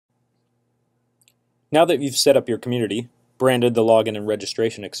Now that you've set up your community, branded the login and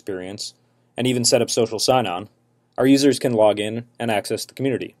registration experience, and even set up social sign-on, our users can log in and access the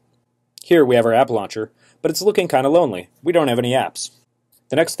community. Here we have our app launcher, but it's looking kind of lonely. We don't have any apps.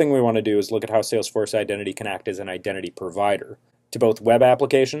 The next thing we want to do is look at how Salesforce Identity can act as an identity provider to both web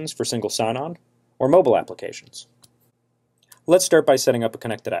applications for single sign-on or mobile applications. Let's start by setting up a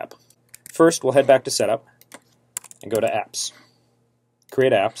connected app. First, we'll head back to Setup and go to Apps.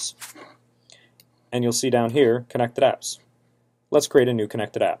 Create Apps, and you'll see down here, Connected Apps. Let's create a new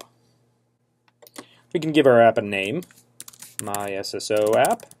connected app. We can give our app a name, My SSO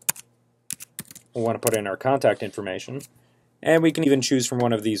App. We'll want to put in our contact information, and we can even choose from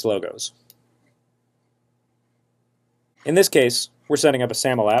one of these logos. In this case, we're setting up a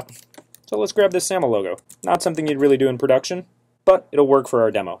SAML app, so let's grab this SAML logo. Not something you'd really do in production, but it'll work for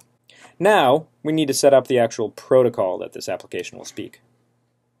our demo. Now, we need to set up the actual protocol that this application will speak.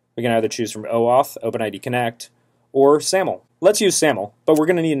 We can either choose from OAuth, OpenID Connect, or SAML. Let's use SAML, but we're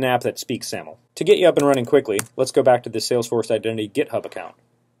going to need an app that speaks SAML. To get you up and running quickly, let's go back to the Salesforce Identity GitHub account.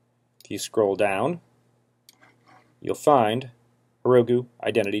 If you scroll down, you'll find Heroku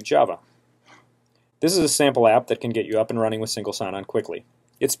Identity Java. This is a sample app that can get you up and running with single sign-on quickly.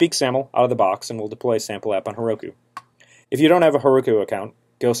 It speaks SAML out of the box and will deploy a sample app on Heroku. If you don't have a Heroku account,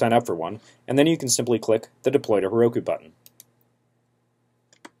 go sign up for one, and then you can simply click the Deploy to Heroku button.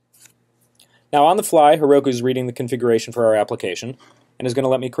 Now on the fly, Heroku is reading the configuration for our application and is going to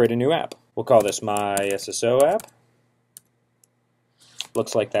let me create a new app. We'll call this My SSO App.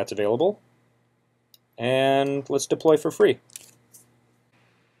 Looks like that's available. And let's deploy for free.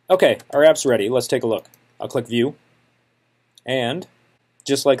 Okay, our app's ready. Let's take a look. I'll click View. And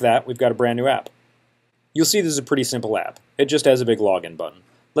just like that, we've got a brand new app. You'll see this is a pretty simple app. It just has a big login button.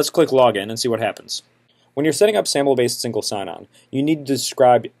 Let's click Login and see what happens. When you're setting up SAML-based single sign-on, you need to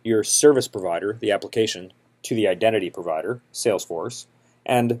describe your service provider, the application, to the identity provider, Salesforce,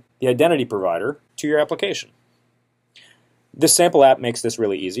 and the identity provider to your application. This sample app makes this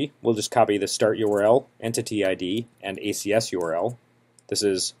really easy. We'll just copy the start URL, entity ID, and ACS URL. This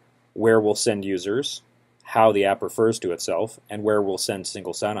is where we'll send users, how the app refers to itself, and where we'll send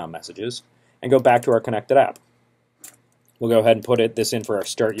single sign-on messages, and go back to our connected app. We'll go ahead and put this in for our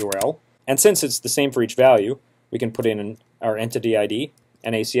start URL. And since it's the same for each value, we can put in our entity ID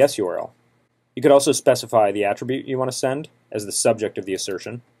and ACS URL. You could also specify the attribute you want to send as the subject of the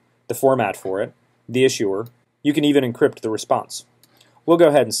assertion, the format for it, the issuer. You can even encrypt the response. We'll go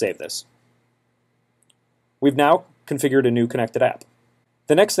ahead and save this. We've now configured a new connected app.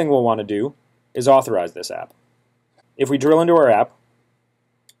 The next thing we'll want to do is authorize this app. If we drill into our app,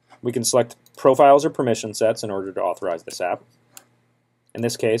 we can select profiles or permission sets in order to authorize this app. In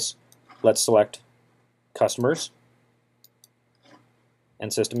this case, let's select customers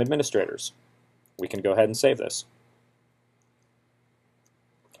and system administrators. We can go ahead and save this.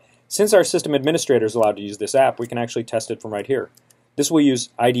 Since our system administrator is allowed to use this app, we can actually test it from right here. This will use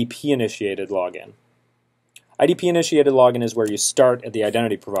IDP-initiated login. IDP-initiated login is where you start at the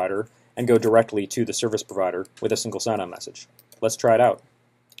identity provider and go directly to the service provider with a single sign-on message. Let's try it out.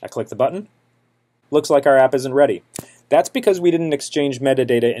 I click the button. Looks like our app isn't ready. That's because we didn't exchange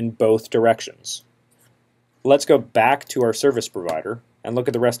metadata in both directions. Let's go back to our service provider and look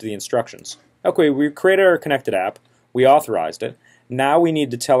at the rest of the instructions. Okay, we created our connected app, we authorized it. Now we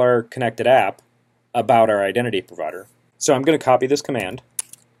need to tell our connected app about our identity provider. So I'm going to copy this command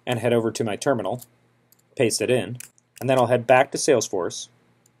and head over to my terminal, paste it in, and then I'll head back to Salesforce,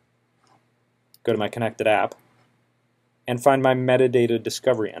 go to my connected app, and find my metadata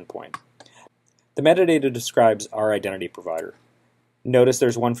discovery endpoint. The metadata describes our identity provider. Notice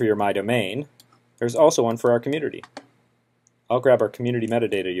there's one for your My Domain. There's also one for our community. I'll grab our community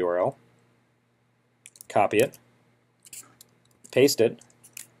metadata URL, copy it, paste it,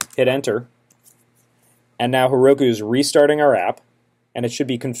 hit enter, and now Heroku is restarting our app, and it should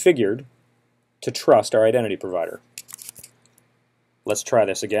be configured to trust our identity provider. Let's try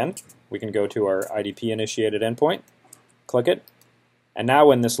this again. We can go to our IDP-initiated endpoint, click it, and now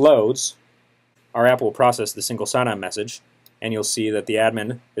when this loads, our app will process the single sign-on message, and you'll see that the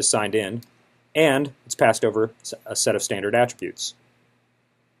admin is signed in, and it's passed over a set of standard attributes.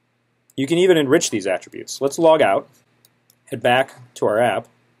 You can even enrich these attributes. Let's log out, head back to our app,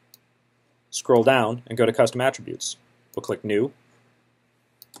 scroll down, and go to Custom Attributes. We'll click New,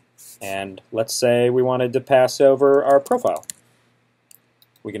 and let's say we wanted to pass over our profile.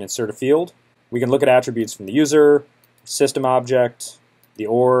 We can insert a field. We can look at attributes from the user, system object, the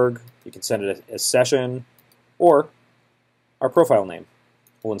org. You can send it as session, or our profile name.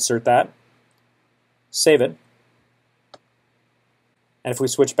 We'll insert that, save it, and if we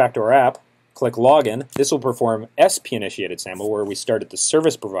switch back to our app, Click Login. This will perform SP-initiated SAML, where we start at the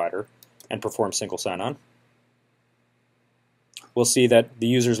service provider and perform single sign-on. We'll see that the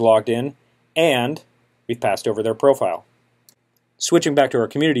user's logged in and we've passed over their profile. Switching back to our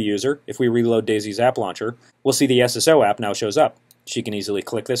community user, if we reload Daisy's app launcher, we'll see the SSO app now shows up. She can easily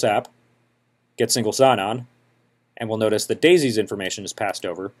click this app, get single sign-on, and we'll notice that Daisy's information is passed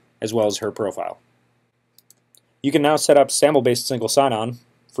over, as well as her profile. You can now set up SAML-based single sign-on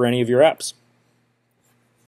for any of your apps.